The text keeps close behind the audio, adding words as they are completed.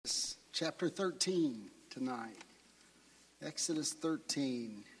chapter 13 tonight. Exodus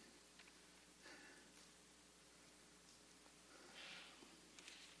 13.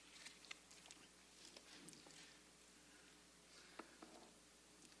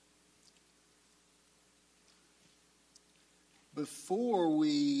 Before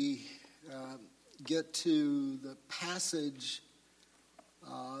we get to the passage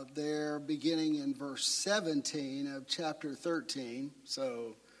there beginning in verse 17 of chapter 13,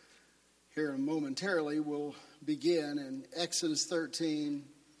 so here momentarily we'll begin in Exodus 13,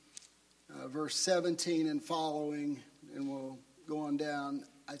 verse 17 and following, and we'll go on down,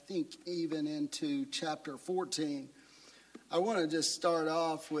 I think, even into chapter 14. I want to just start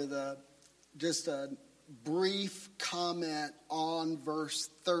off with just a brief comment on verse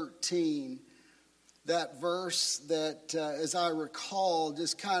 13. That verse that, as I recall,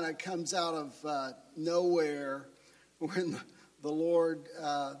 just kind of comes out of nowhere when the Lord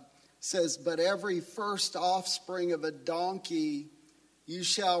says, "But every first offspring of a donkey you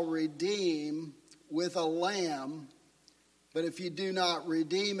shall redeem with a lamb. But if you do not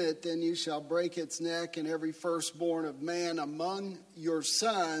redeem it, then you shall break its neck, and every firstborn of man among your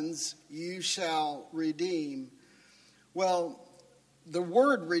sons you shall redeem." Well, the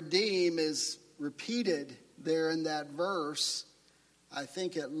word redeem is repeated there in that verse, I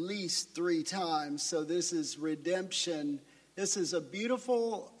think at least 3 times. So this is redemption. This is a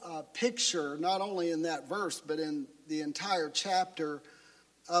beautiful picture, not only in that verse, but in the entire chapter,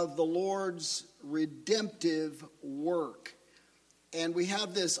 of the Lord's redemptive work. And we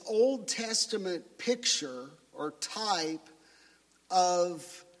have this Old Testament picture or type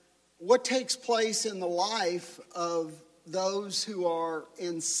of what takes place in the life of those who are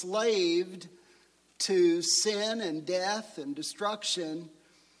enslaved to sin and death and destruction,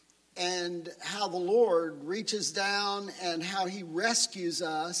 and how the Lord reaches down and how he rescues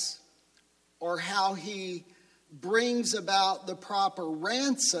us, or how he brings about the proper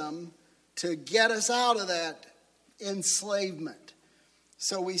ransom to get us out of that enslavement.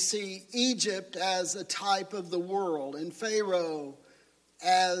 So we see Egypt as a type of the world, and Pharaoh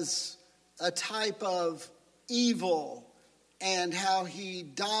as a type of evil, and how he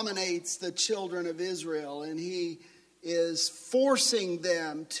dominates the children of Israel, and he is forcing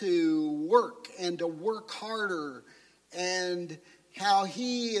them to work and to work harder, and how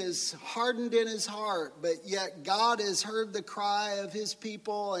he is hardened in his heart, but yet God has heard the cry of his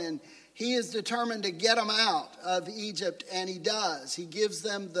people, and he is determined to get them out of Egypt, and he does. He gives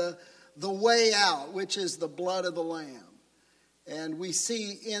them the way out, which is the blood of the Lamb. And we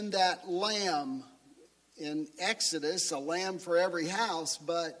see in that Lamb in Exodus, a lamb for every house,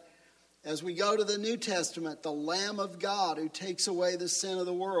 but as we go to the New Testament, the Lamb of God who takes away the sin of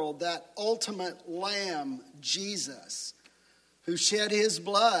the world, that ultimate Lamb, Jesus, who shed his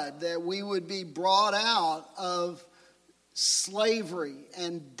blood that we would be brought out of slavery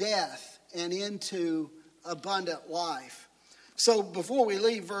and death and into abundant life. So before we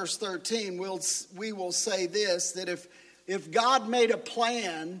leave verse 13, we will say this, that if God made a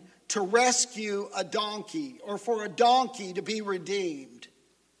plan to rescue a donkey, or for a donkey to be redeemed,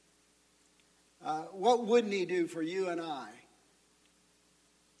 what wouldn't he do for you and I?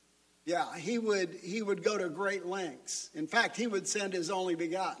 Yeah, he would go to great lengths. In fact, he would send his only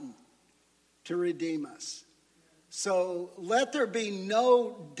begotten to redeem us. So let there be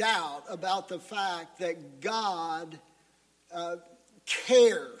no doubt about the fact that God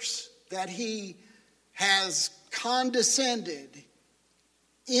cares, that he has condescended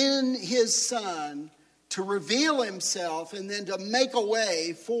in his Son to reveal himself and then to make a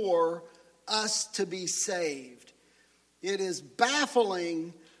way for us to be saved. It is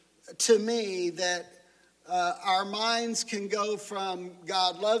baffling to me that our minds can go from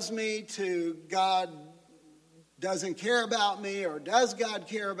God loves me to God doesn't care about me, or does God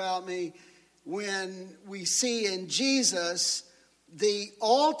care about me, when we see in Jesus the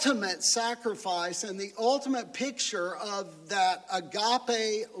ultimate sacrifice and the ultimate picture of that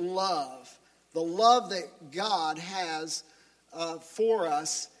agape love, the love that God has for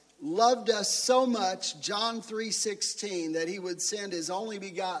us, loved us so much, John 3:16, that he would send his only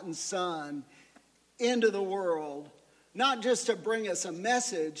begotten Son into the world, not just to bring us a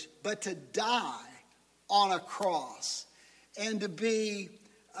message, but to die on a cross and to be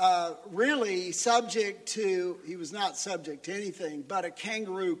really subject to, he was not subject to anything but a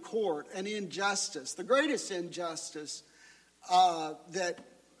kangaroo court, an injustice, the greatest injustice that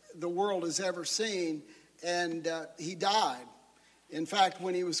the world has ever seen, and he died. In fact,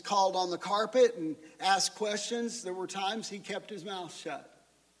 when he was called on the carpet and asked questions, there were times he kept his mouth shut.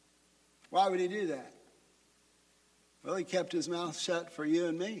 Why would he do that? Well, he kept his mouth shut for you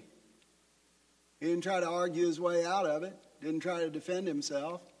and me. He didn't try to argue his way out of it. Didn't try to defend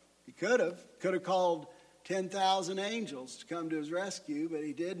himself. He could have called 10,000 angels to come to his rescue, but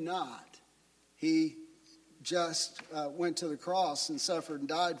he did not. He just went to the cross and suffered and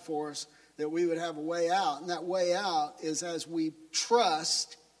died for us that we would have a way out. And that way out is as we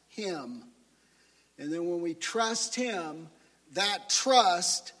trust him. And then when we trust him, that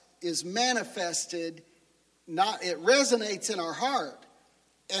trust is manifested, it resonates in our heart.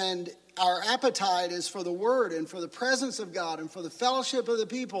 And our appetite is for the word and for the presence of God and for the fellowship of the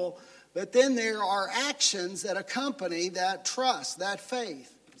people. But then there are actions that accompany that trust, that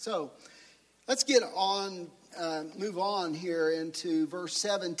faith. So let's move on here into verse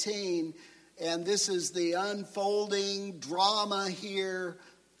 17. And this is the unfolding drama here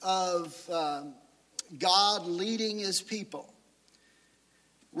of God leading his people,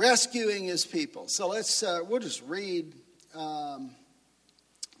 rescuing his people. So we'll just read.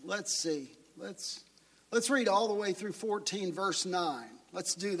 Let's see. Let's read all the way through 14, verse 9.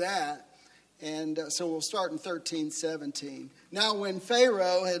 Let's do that. And so we'll start in 13:17. Now when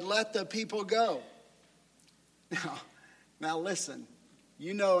Pharaoh had let the people go. Now listen.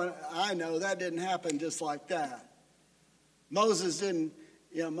 You know, and I know that didn't happen just like that. Moses and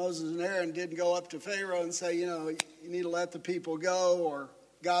Aaron didn't go up to Pharaoh and say, you need to let the people go or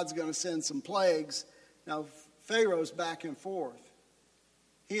God's going to send some plagues. Now, Pharaoh's back and forth.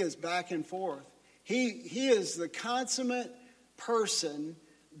 He is back and forth. He is the consummate person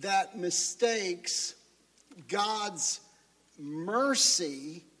that mistakes God's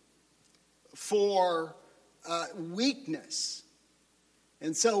mercy for weakness.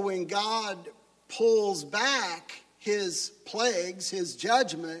 And so when God pulls back his plagues, his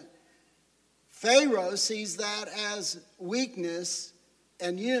judgment, Pharaoh sees that as weakness.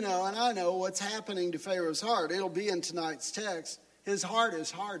 And and I know what's happening to Pharaoh's heart. It'll be in tonight's text. His heart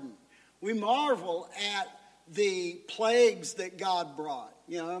is hardened. We marvel at the plagues that God brought.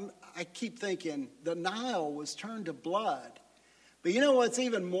 I keep thinking the Nile was turned to blood. But you know what's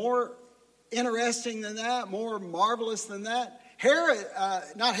even more interesting than that, more marvelous than that?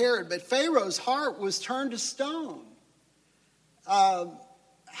 But Pharaoh's heart was turned to stone. How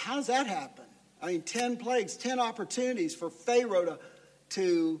does that happen? 10 plagues, 10 opportunities for Pharaoh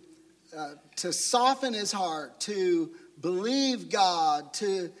to soften his heart, to believe God,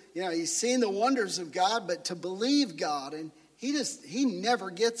 he's seen the wonders of God, but to believe God, and he never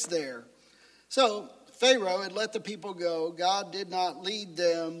gets there. So Pharaoh had let the people go. God did not lead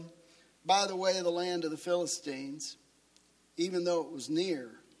them by the way of the land of the Philistines, even though it was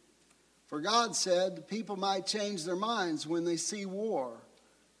near. For God said the people might change their minds when they see war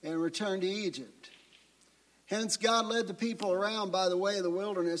and return to Egypt. Hence God led the people around by the way of the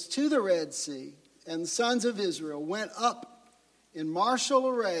wilderness to the Red Sea, and the sons of Israel went up in martial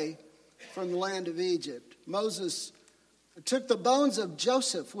array from the land of Egypt. Moses took the bones of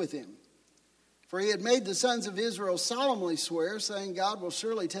Joseph with him, for he had made the sons of Israel solemnly swear, saying, God will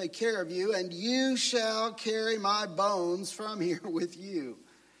surely take care of you, and you shall carry my bones from here with you.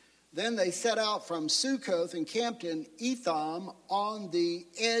 Then they set out from Sukkoth and camped in Etham on the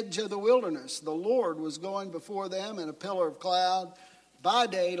edge of the wilderness. The Lord was going before them in a pillar of cloud by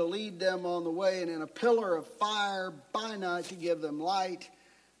day to lead them on the way, and in a pillar of fire by night to give them light,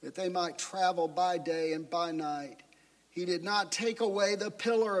 that they might travel by day and by night. He did not take away the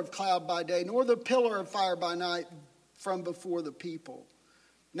pillar of cloud by day, nor the pillar of fire by night from before the people.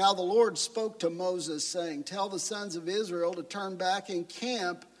 Now the Lord spoke to Moses, saying, tell the sons of Israel to turn back and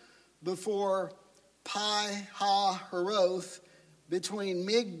camp before Pi-hahiroth, between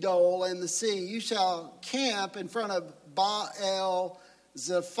Migdol and the sea. You shall camp in front of Baal-Zephon,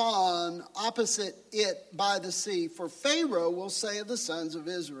 opposite it by the sea. For Pharaoh will say of the sons of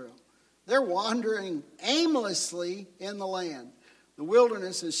Israel, they're wandering aimlessly in the land. The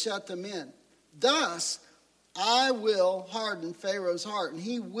wilderness has shut them in. Thus, I will harden Pharaoh's heart, and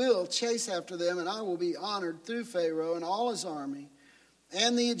he will chase after them, and I will be honored through Pharaoh and all his army.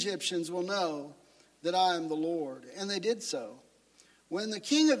 And the Egyptians will know that I am the Lord. And they did so. When the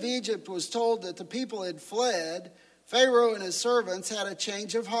king of Egypt was told that the people had fled, Pharaoh and his servants had a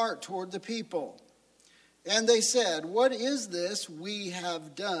change of heart toward the people. And they said, what is this we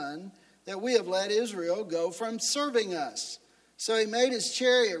have done, that we have let Israel go from serving us? So he made his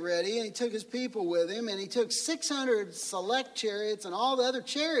chariot ready, and he took his people with him, and he took 600 select chariots and all the other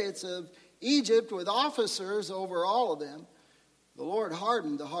chariots of Egypt with officers over all of them. The Lord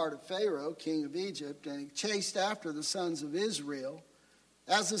hardened the heart of Pharaoh, king of Egypt, and he chased after the sons of Israel,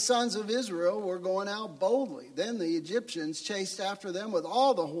 as the sons of Israel were going out boldly. Then the Egyptians chased after them with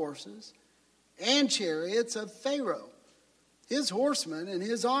all the horses and chariots of Pharaoh, his horsemen and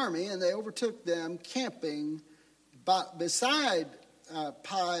his army, and they overtook them camping beside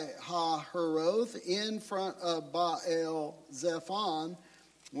Pi-hahiroth in front of Baal-zephon.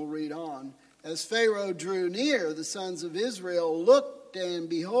 We'll read on. As Pharaoh drew near, the sons of Israel looked, and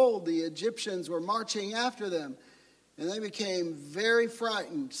behold, the Egyptians were marching after them, and they became very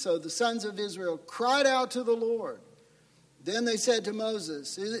frightened. So the sons of Israel cried out to the Lord. Then they said to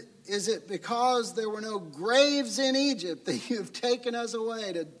Moses, Is it because there were no graves in Egypt that you have taken us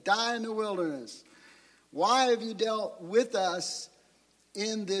away to die in the wilderness? Why have you dealt with us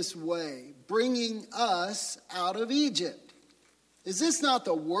in this way, bringing us out of Egypt? Is this not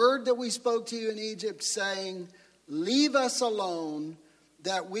the word that we spoke to you in Egypt, saying, Leave us alone,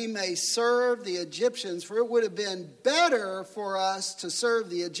 that we may serve the Egyptians? For it would have been better for us to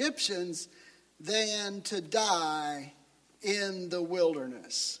serve the Egyptians than to die in the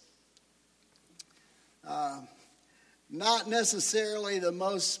wilderness. Not necessarily the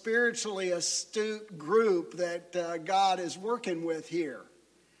most spiritually astute group that God is working with here.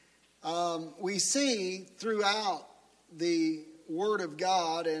 We see throughout the Word of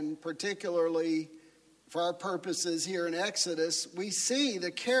God, and particularly for our purposes here in Exodus, we see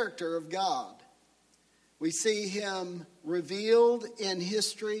the character of God. We see him revealed in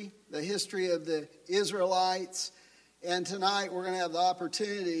history, the history of the Israelites. And tonight we're going to have the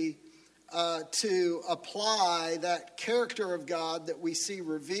opportunity to apply that character of God that we see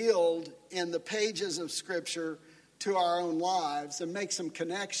revealed in the pages of Scripture to our own lives and make some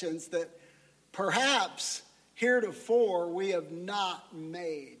connections that perhaps heretofore we have not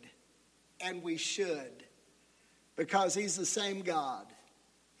made, and we should, because he's the same God.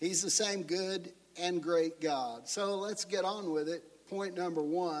 He's the same good and great God. So let's get on with it. Point number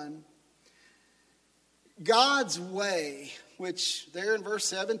one. God's way, which there in verse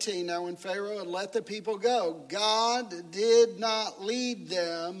 17, now when Pharaoh had let the people go, God did not lead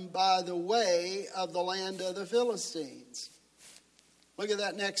them by the way of the land of the Philistines. Look at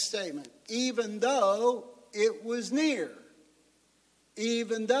that next statement. Even though it was near.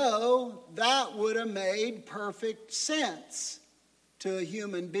 Even though that would have made perfect sense to a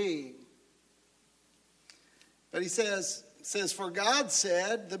human being. But he says, for God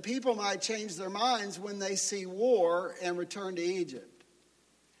said the people might change their minds when they see war and return to Egypt.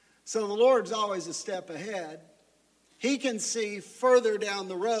 So the Lord's always a step ahead. He can see further down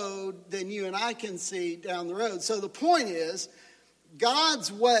the road than you and I can see down the road. So the point is,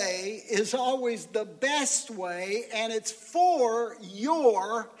 God's way is always the best way, and it's for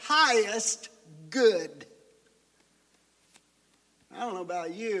your highest good. I don't know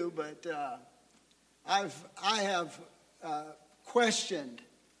about you, but I have questioned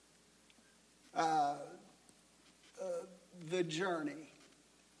the journey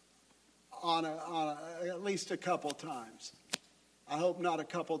on at least a couple times. I hope not a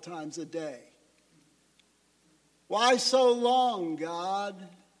couple times a day. Why so long, God?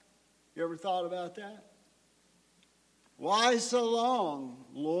 You ever thought about that? Why so long,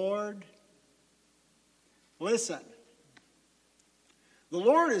 Lord? Listen, the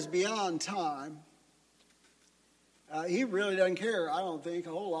Lord is beyond time. He really doesn't care, I don't think,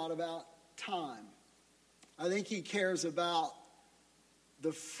 a whole lot about time. I think he cares about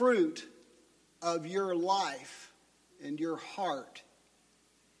the fruit of your life and your heart.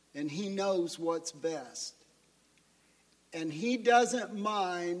 And he knows what's best. And he doesn't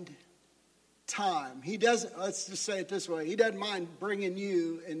mind time. He doesn't, let's just say it this way, he doesn't mind bringing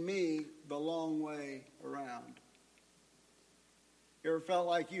you and me the long way around. You ever felt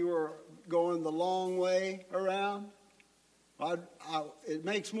like you were going the long way around? It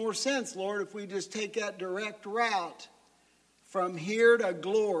makes more sense, Lord, if we just take that direct route from here to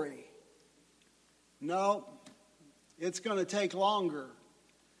glory. No, it's going to take longer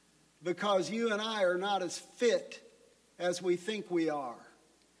because you and I are not as fit as we think we are.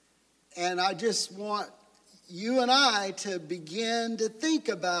 And I just want you and I to begin to think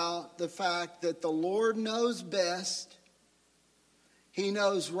about the fact that the Lord knows best. He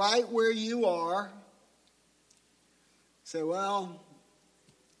knows right where you are. Say, well,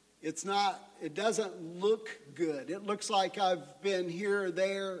 it doesn't look good. It looks like I've been here,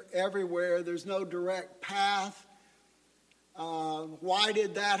 there, everywhere. There's no direct path. Why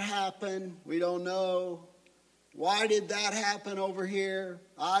did that happen? We don't know. Why did that happen over here?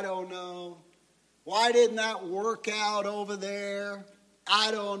 I don't know. Why didn't that work out over there?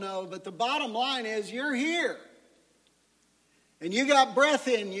 I don't know. But the bottom line is you're here. And you got breath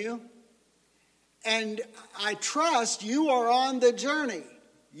in you. And I trust you are on the journey.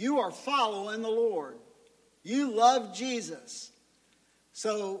 You are following the Lord. You love Jesus.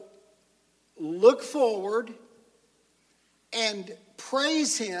 So look forward and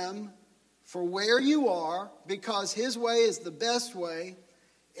praise him for where you are, because his way is the best way,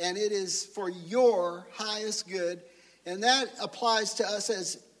 and it is for your highest good. And that applies to us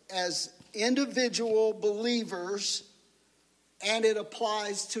as individual believers, and it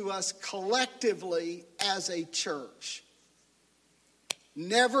applies to us collectively as a church.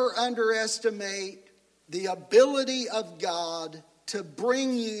 Never underestimate the ability of God to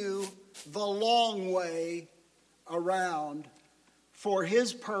bring you the long way around for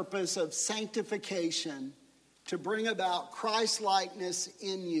his purpose of sanctification, to bring about Christ-likeness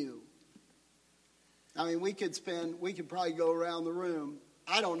in you. I mean, we could probably go around the room.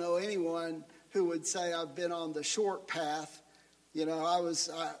 I don't know anyone who would say I've been on the short path. You know,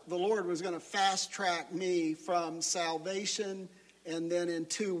 the Lord was going to fast track me from salvation, and then in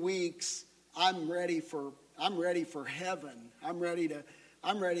 2 weeks, I'm ready for heaven. I'm ready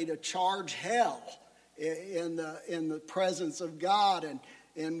to charge hell in the presence of God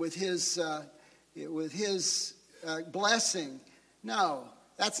and with his blessing. No,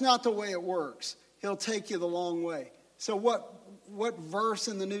 that's not the way it works. He'll take you the long way. So what verse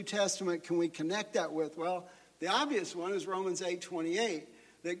in the New Testament can we connect that with? Well, the obvious one is Romans 8:28,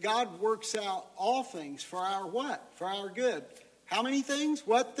 that God works out all things for our what? For our good. How many things?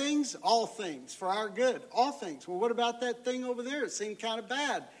 What things? All things for our good. All things. Well, what about that thing over there? It seemed kind of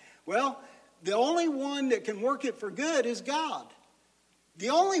bad. Well, the only one that can work it for good is God. The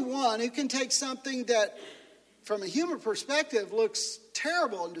only one who can take something that, from a human perspective, looks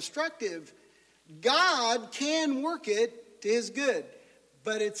terrible and destructive, God can work it to his good.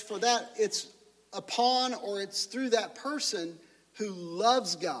 But it's through that person who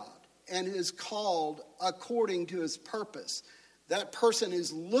loves God and is called according to his purpose. That person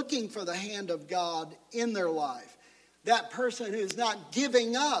is looking for the hand of God in their life. That person who is not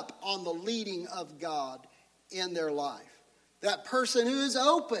giving up on the leading of God in their life. That person who is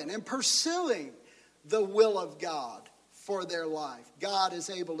open and pursuing the will of God for their life. God is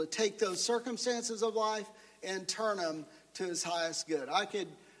able to take those circumstances of life and turn them to his highest good. I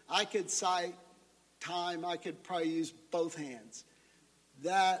could cite time. I could probably use both hands.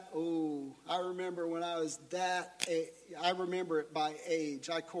 I remember when I was I remember it by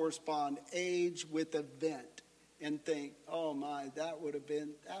age. I correspond age with event and think, oh my, that would have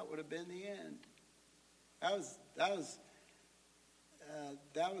been the end. That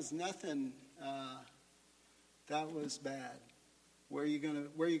was nothing. That was bad. Where are you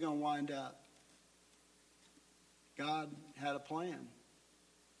gonna wind up? God had a plan.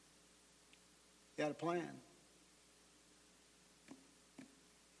 He had a plan.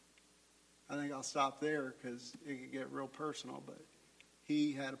 I think I'll stop there because it could get real personal, but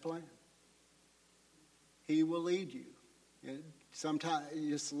he had a plan. He will lead you. Sometimes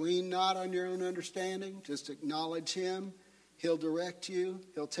just lean not on your own understanding. Just acknowledge him. He'll direct you.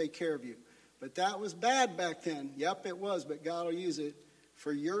 He'll take care of you. But that was bad back then. Yep, it was, but God will use it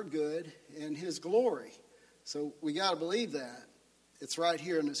for your good and his glory. So we got to believe that. It's right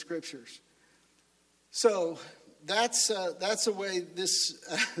here in the scriptures. So that's the way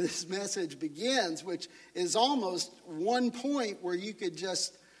this message begins, which is almost one point where you could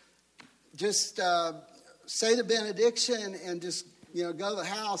just say the benediction and just go to the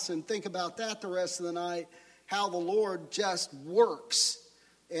house and think about that the rest of the night. How the Lord just works,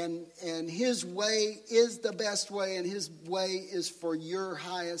 and his way is the best way, and his way is for your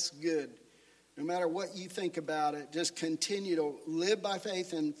highest good. No matter what you think about it, just continue to live by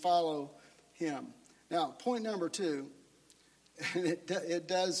faith and follow him. Now, point number 2, and it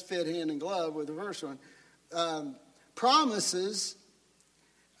does fit hand in glove with the first one. Promises,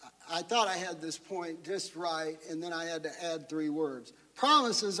 I thought I had this point just right, and then I had to add 3 words.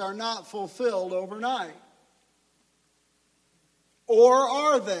 Promises are not fulfilled overnight. Or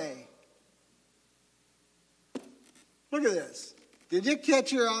are they? Look at this. Did it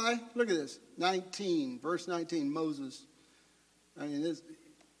catch your eye? Look at this. 19, verse 19, Moses.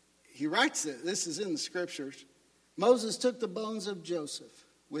 He writes it. This is in the scriptures. Moses took the bones of Joseph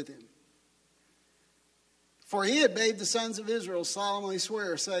with him. For he had made the sons of Israel solemnly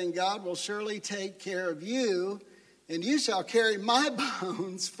swear, saying, God will surely take care of you, and you shall carry my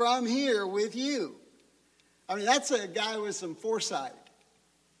bones from here with you. That's a guy with some foresight.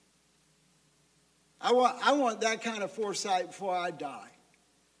 I want that kind of foresight before I die.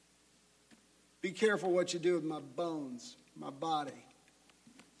 Be careful what you do with my bones, my body.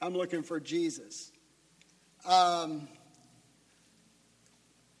 I'm looking for Jesus. Was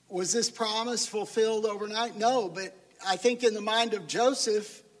this promise fulfilled overnight? No, but I think in the mind of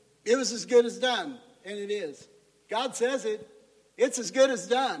Joseph, it was as good as done, and it is. God says it. It's as good as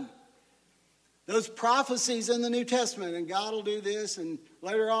done. those prophecies in the New Testament, and God will do this, and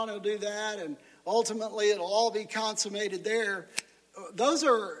later on he'll do that, and ultimately it'll all be consummated there. Those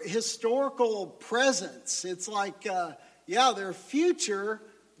are historical presents. It's like, they're future,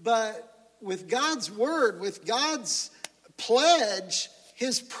 but with God's word, with God's pledge,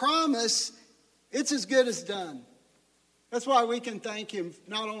 his promise, it's as good as done. That's why we can thank him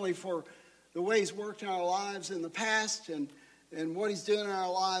not only for the way he's worked in our lives in the past and what he's doing in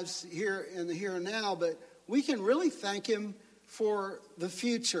our lives here in the here and now, but we can really thank him for the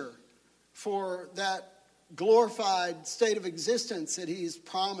future, for that glorified state of existence that he's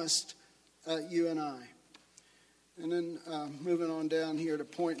promised you and I. And then moving on down here to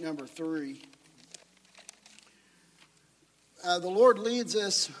point number 3. The Lord leads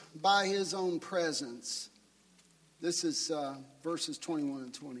us by his own presence. This is verses 21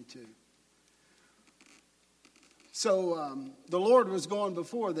 and 22. So the Lord was going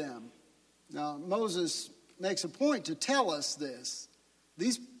before them. Now Moses makes a point to tell us this.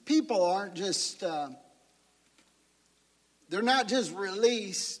 These people aren't just, they're not just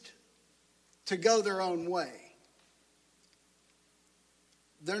released to go their own way.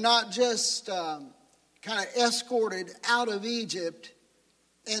 They're not just kind of escorted out of Egypt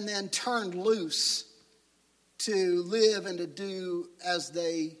and then turned loose to live and to do as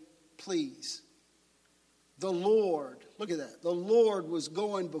they please. The Lord, look at that. The Lord was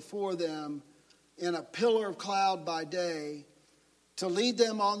going before them in a pillar of cloud by day to lead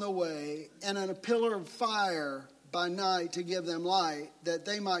them on the way, and in a pillar of fire by night to give them light, that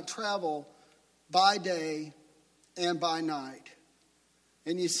they might travel by day and by night.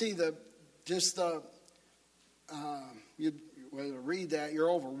 And you see you read that,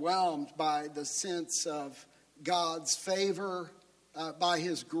 you're overwhelmed by the sense of God's favor, by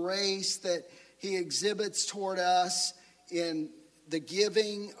his grace that he exhibits toward us in the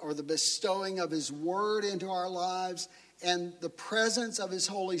giving or the bestowing of his word into our lives, and the presence of his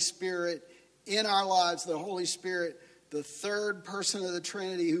Holy Spirit in our lives. The Holy Spirit, the third person of the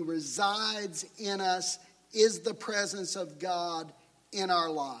Trinity who resides in us, is the presence of God in our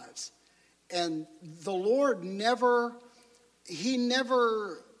lives. And the Lord never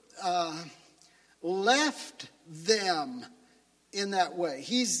left them in that way.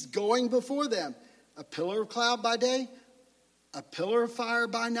 He's going before them. A pillar of cloud by day, a pillar of fire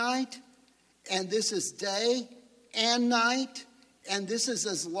by night, and this is day and night, and this is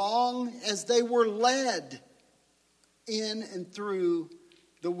as long as they were led in and through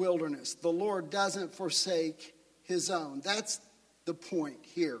the wilderness. The Lord doesn't forsake his own. That's the point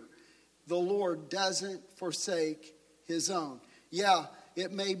here. The Lord doesn't forsake his own. Yeah,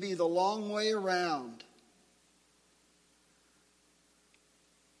 it may be the long way around.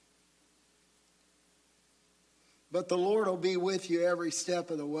 But the Lord will be with you every step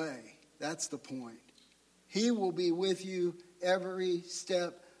of the way. That's the point. He will be with you every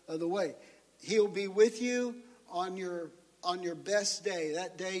step of the way. He'll be with you on your best day.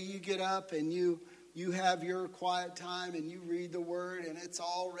 That day you get up and you have your quiet time and you read the word and it's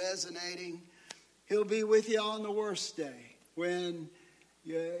all resonating. He'll be with you on the worst day when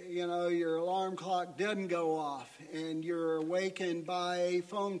your alarm clock doesn't go off and you're awakened by a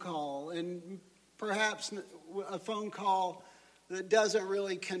phone call, and perhaps a phone call that doesn't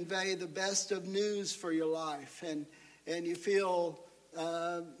really convey the best of news for your life, and you feel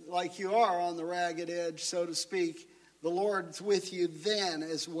like you are on the ragged edge, so to speak. The Lord's with you then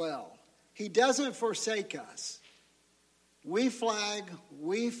as well. He doesn't forsake us. We flag,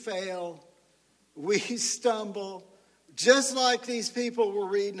 we fail, we stumble, just like these people we're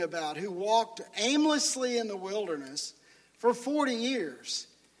reading about who walked aimlessly in the wilderness for 40 years.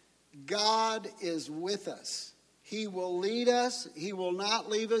 God is with us. He will lead us. He will not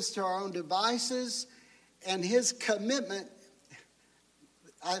leave us to our own devices. And his commitment,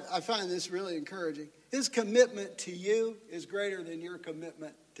 I find this really encouraging. His commitment to you is greater than your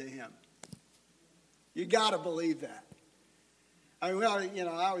commitment to him. You got to believe that. I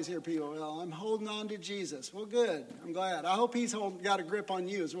always hear people, well, I'm holding on to Jesus. Well, good. I'm glad. I hope he's got a grip on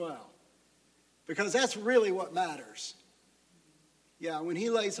you as well. Because that's really what matters. Yeah, when he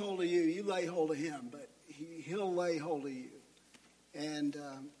lays hold of you, you lay hold of him, but he'll lay hold of you. And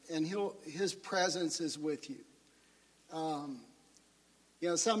his presence is with you.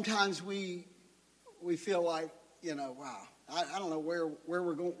 Sometimes we feel like, wow, I don't know where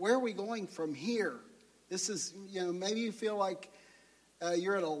we're going. Where are we going from here? This is, maybe you feel like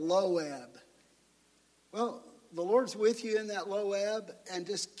you're at a low ebb. Well, the Lord's with you in that low ebb, and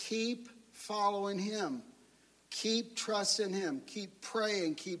just keep following him. Keep trusting him. Keep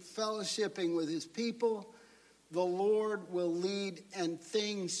praying. Keep fellowshipping with his people. the Lord will lead and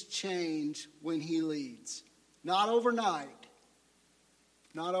things change when he leads. Not overnight.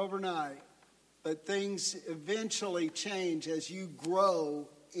 Not overnight. But things eventually change as you grow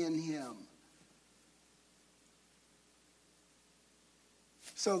in him.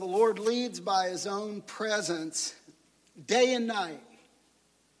 So the Lord leads by his own presence day and night.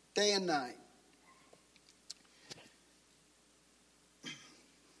 Day and night.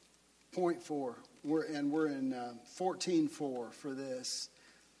 Point 4. We're in 14:4 for this.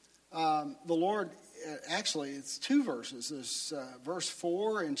 The Lord, actually, it's 2 verses. There's verse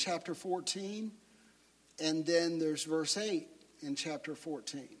 4 in chapter 14, and then there's verse 8 in chapter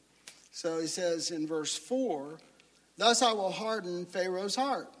 14. So he says in verse 4, "Thus I will harden Pharaoh's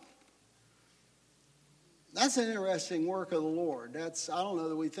heart." That's an interesting work of the Lord. I don't know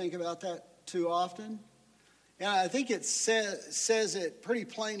that we think about that too often. And I think it says it pretty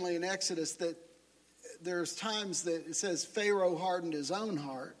plainly in Exodus that there's times that it says Pharaoh hardened his own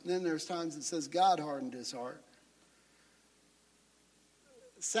heart. And then there's times it says God hardened his heart.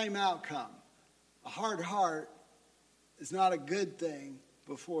 Same outcome. A hard heart is not a good thing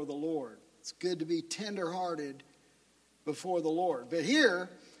before the Lord. It's good to be tender-hearted before the Lord. But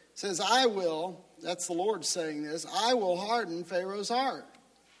here it says, I will, that's the Lord saying this, I will harden Pharaoh's heart,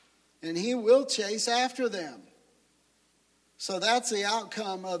 and he will chase after them. So that's the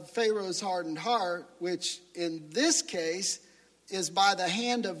outcome of Pharaoh's hardened heart, which in this case is by the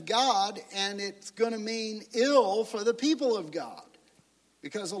hand of God, and it's going to mean ill for the people of God.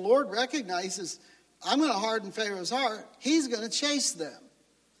 Because the Lord recognizes, I'm going to harden Pharaoh's heart. He's going to chase them.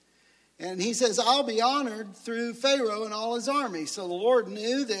 And he says, I'll be honored through Pharaoh and all his army. So the Lord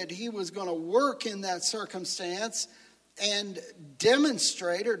knew that he was going to work in that circumstance and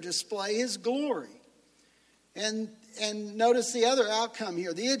demonstrate or display his glory. And notice the other outcome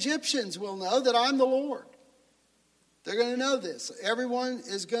here. The Egyptians will know that I'm the Lord. They're going to know this. Everyone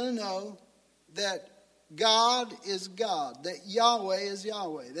is going to know that God is God, that Yahweh is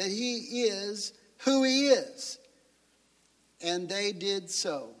Yahweh, that he is who he is. And they did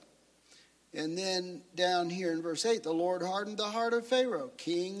so. And then down here in verse 8, the Lord hardened the heart of Pharaoh,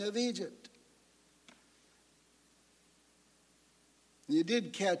 king of Egypt. You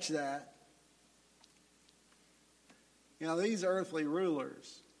did catch that. You know, these earthly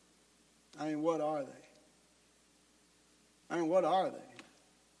rulers, what are they? What are they?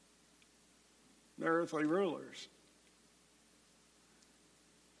 They're earthly rulers.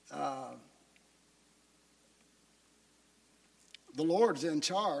 The Lord's in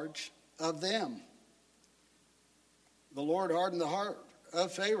charge of them. The Lord hardened the heart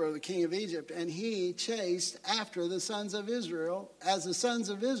of Pharaoh, the king of Egypt, and he chased after the sons of Israel as the sons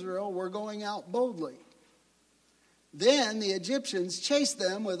of Israel were going out boldly. Then the Egyptians chased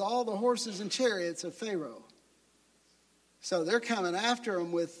them with all the horses and chariots of Pharaoh. So they're coming after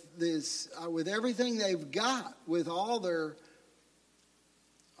them with this, with everything they've got, with all their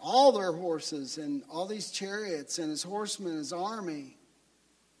horses and all these chariots and his horsemen, his army.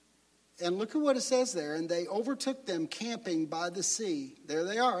 And look at what it says there. And they overtook them camping by the sea. There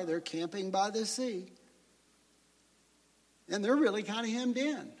they are. They're camping by the sea. And they're really kind of hemmed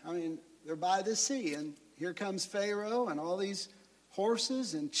in. They're by the sea. And here comes Pharaoh and all these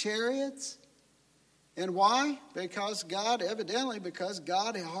horses and chariots. And why? Because God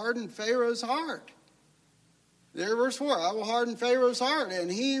hardened Pharaoh's heart. There, verse 4, I will harden Pharaoh's heart,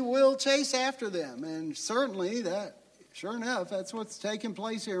 and he will chase after them. And certainly sure enough, that's what's taking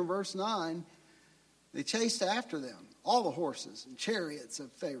place here in verse 9. They chased after them, all the horses and chariots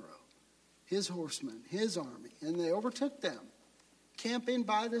of Pharaoh, his horsemen, his army, and they overtook them, camping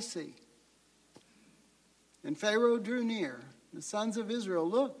by the sea. And Pharaoh drew near. The sons of Israel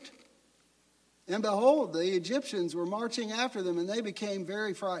looked, and behold, the Egyptians were marching after them, and they became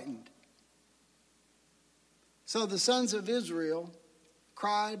very frightened. So the sons of Israel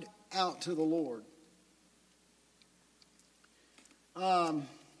cried out to the Lord.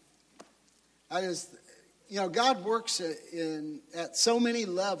 God works at so many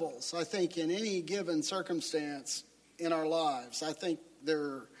levels, I think, in any given circumstance in our lives. I think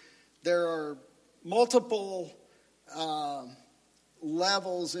there are multiple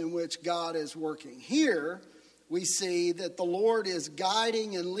levels in which God is working. Here, we see that the Lord is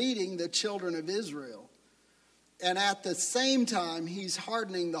guiding and leading the children of Israel. And at the same time, he's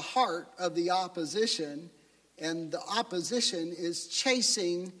hardening the heart of the opposition. And the opposition is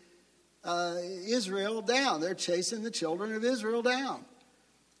chasing Israel down. They're chasing the children of Israel down.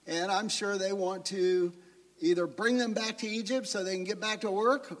 And I'm sure they want to either bring them back to Egypt so they can get back to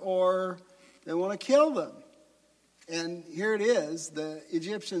work, or they want to kill them. And here it is. The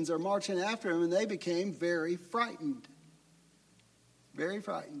Egyptians are marching after him, and they became very frightened. Very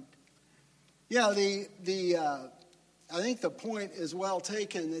frightened. Yeah, I think the point is well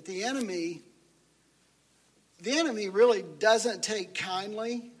taken that the enemy really doesn't take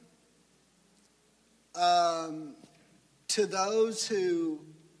kindly to those who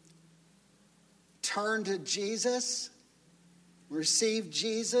turn to Jesus, receive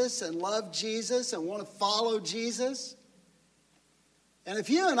Jesus and love Jesus and want to follow Jesus. And if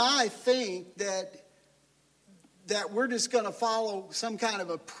you and I think that we're just going to follow some kind of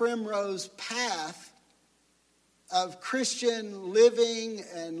a primrose path of Christian living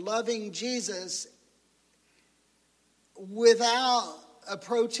and loving Jesus without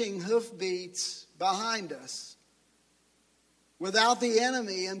approaching hoofbeats behind us, without the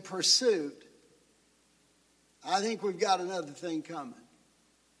enemy in pursuit, I think we've got another thing coming.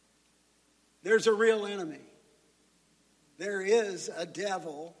 There's a real enemy. There is a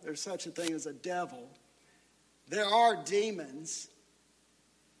devil. There's such a thing as a devil. There are demons.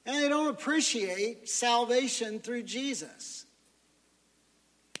 And they don't appreciate salvation through Jesus.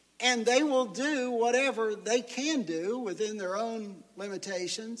 And they will do whatever they can do within their own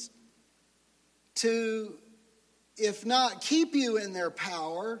limitations to, if not keep you in their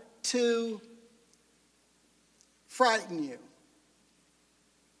power, to frighten you.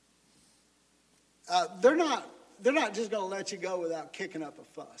 They're not just going to let you go without kicking up a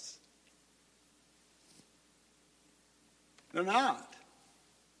fuss. They're not.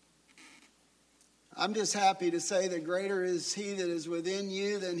 I'm just happy to say that greater is he that is within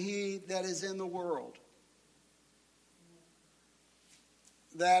you than he that is in the world.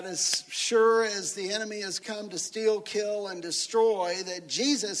 That as sure as the enemy has come to steal, kill, and destroy, that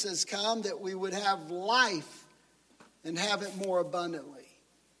Jesus has come that we would have life and have it more abundantly.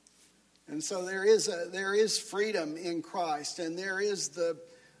 And so there is freedom in Christ, and there is the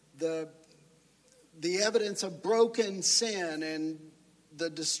evidence of broken sin and the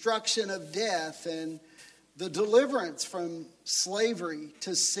destruction of death and the deliverance from slavery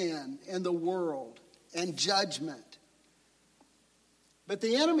to sin in the world and judgment. But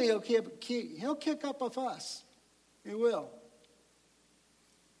the enemy he'll kick up a fuss. He will.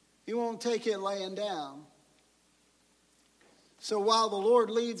 He won't take it laying down. So while the Lord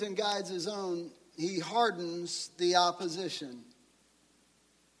leads and guides his own, he hardens the opposition.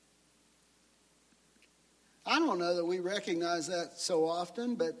 I don't know that we recognize that so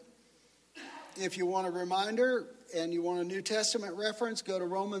often, but if you want a reminder and you want a New Testament reference, go to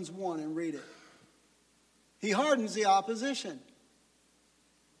Romans 1 and read it. He hardens the opposition.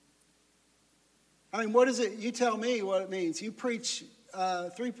 I mean, what is it? You tell me what it means. You preach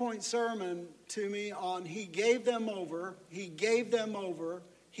a 3-point sermon to me on he gave them over, he gave them over,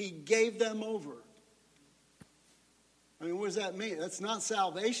 he gave them over. I mean, what does that mean? That's not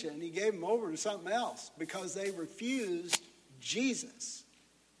salvation. He gave them over to something else because they refused Jesus.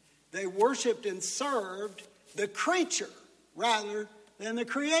 They worshiped and served the creature rather than the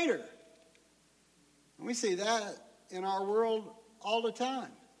creator. And we see that in our world all the time.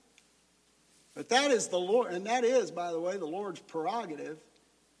 But that is the Lord, and that is, by the way, the Lord's prerogative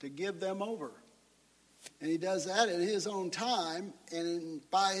to give them over. And he does that in his own time and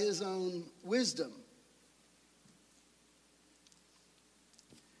by his own wisdom.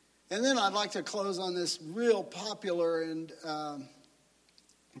 And then I'd like to close on this real popular and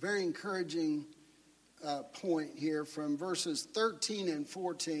very encouraging point here from verses 13 and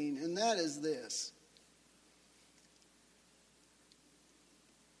 14, and that is this.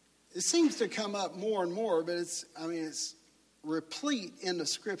 It seems to come up more and more, but it's replete in the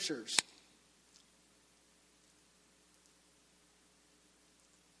scriptures.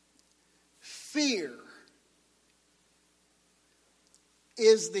 Fear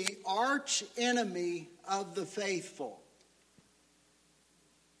is the arch enemy of the faithful.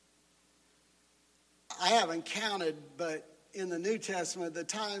 I haven't counted, but in the New Testament, the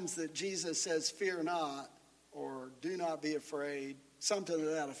times that Jesus says, fear not, or do not be afraid, something to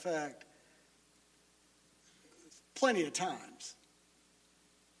that effect, plenty of times.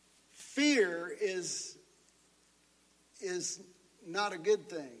 Fear is not a good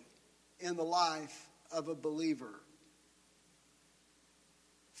thing in the life of a believer.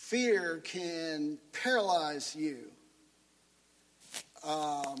 Fear can paralyze you.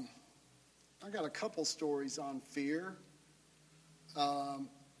 I got a couple stories on fear.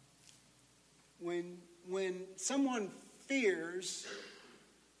 When someone fears,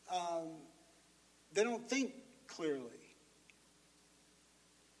 they don't think clearly.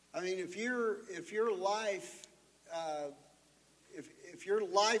 I mean, if your life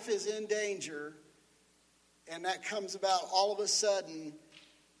is in danger and that comes about all of a sudden,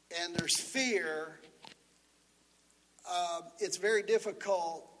 and there's fear, it's very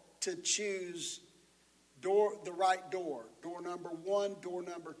difficult to choose the right door. Door number 1, door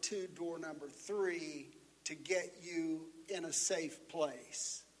number 2, door number 3 to get you in a safe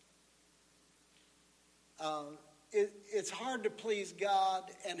place. It's hard to please God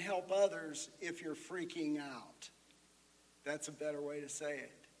and help others if you're freaking out. That's a better way to say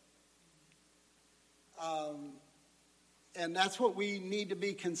it. And that's what we need to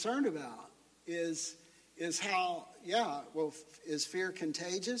be concerned about is how, is fear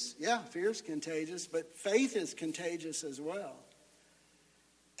contagious? Yeah, fear is contagious, but faith is contagious as well.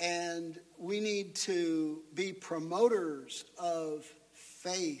 And we need to be promoters of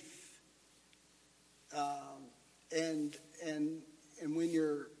faith. And when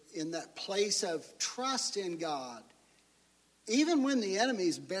you're in that place of trust in God, even when the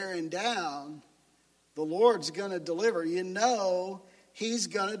enemy's bearing down, the Lord's going to deliver. You know He's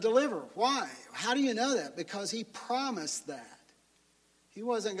going to deliver. Why? How do you know that? Because He promised that. He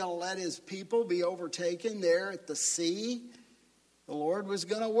wasn't going to let His people be overtaken there at the sea. The Lord was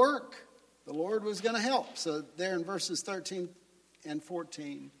going to work. The Lord was going to help. So there in verses 13 and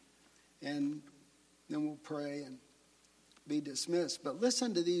 14. And then we'll pray and be dismissed. But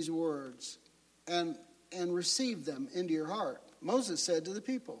listen to these words and receive them into your heart. Moses said to the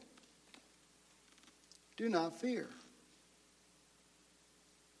people, do not fear.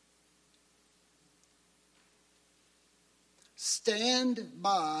 Stand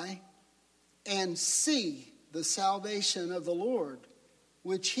by and see the salvation of the Lord,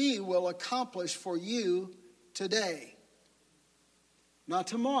 which He will accomplish for you today. Not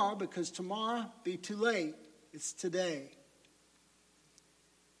tomorrow, because tomorrow be too late. It's today.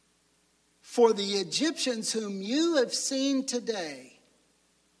 For the Egyptians whom you have seen today,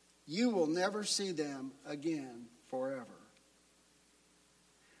 you will never see them again forever.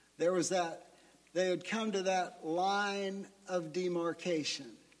 There was that, they had come to that line of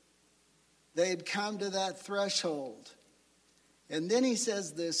demarcation. They had come to that threshold. And then he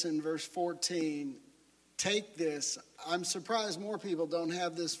says this in verse 14, take this. I'm surprised more people don't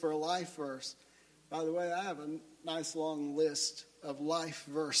have this for a life verse. By the way, I have a nice long list of life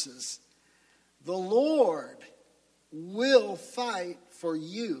verses. The Lord will fight for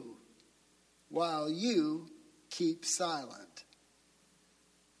you while you keep silent.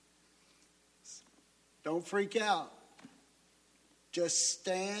 Don't freak out. Just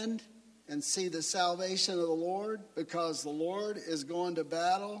stand and see the salvation of the Lord, because the Lord is going to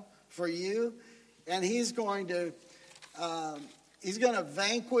battle for you, and He's going to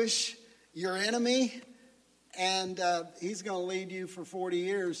vanquish your enemy, and He's going to lead you for 40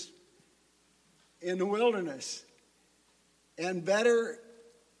 years in the wilderness. And better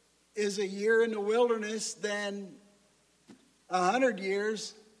is a year in the wilderness than 100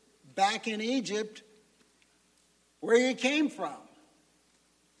 years back in Egypt where you came from.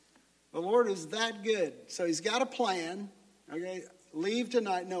 The Lord is that good. So He's got a plan. Okay, leave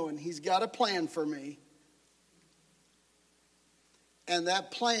tonight knowing He's got a plan for me. And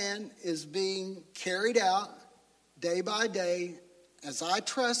that plan is being carried out day by day as I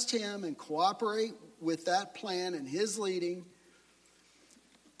trust Him and cooperate with that plan and His leading.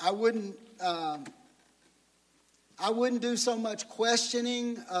 I wouldn't do so much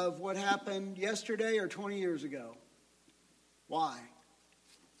questioning of what happened yesterday or 20 years ago. Why?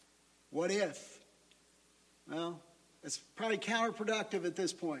 What if? Well, it's probably counterproductive at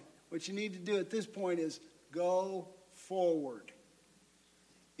this point. What you need to do at this point is go forward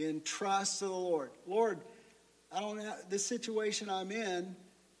in trust of the Lord. Lord, I don't know, this situation I'm in,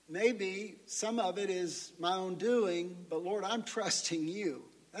 maybe some of it is my own doing, but Lord, I'm trusting You.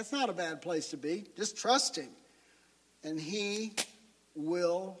 That's not a bad place to be. Just trust Him. And He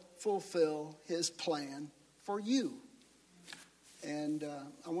will fulfill His plan for you. And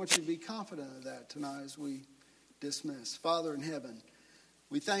I want you to be confident of that tonight as we dismiss. Father in heaven,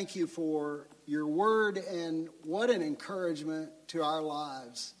 we thank You for Your word, and what an encouragement to our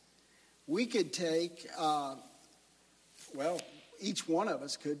lives. We could take, each one of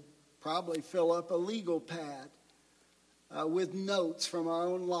us could probably fill up a legal pad with notes from our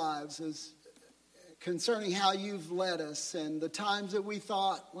own lives as concerning how You've led us and the times that we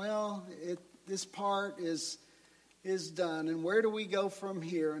thought, this part is done, and where do we go from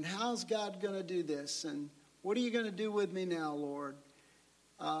here, and how's God going to do this, and what are You going to do with me now, Lord?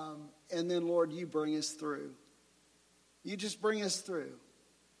 And then, Lord, You bring us through. You just bring us through.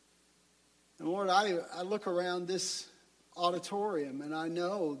 And Lord, I look around this auditorium, and I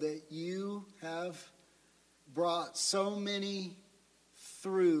know that You have brought so many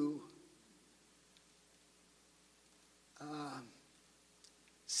through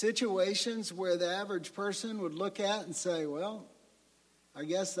situations where the average person would look at and say, well, I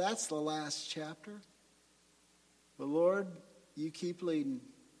guess that's the last chapter. But Lord, you keep leading.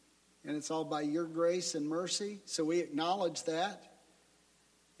 And it's all by your grace and mercy. So we acknowledge that.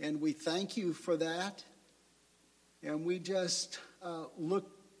 And we thank you for that. And we just look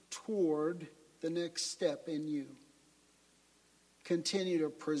toward the next step in you. Continue to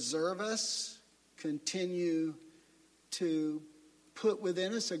preserve us. Continue to put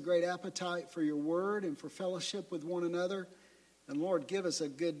within us a great appetite for your word and for fellowship with one another. And Lord, give us a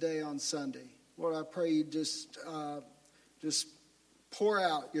good day on Sunday. Lord, I pray you just pour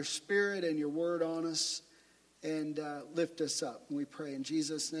out your spirit and your word on us and lift us up. And we pray in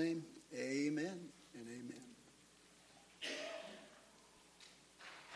Jesus' name, amen.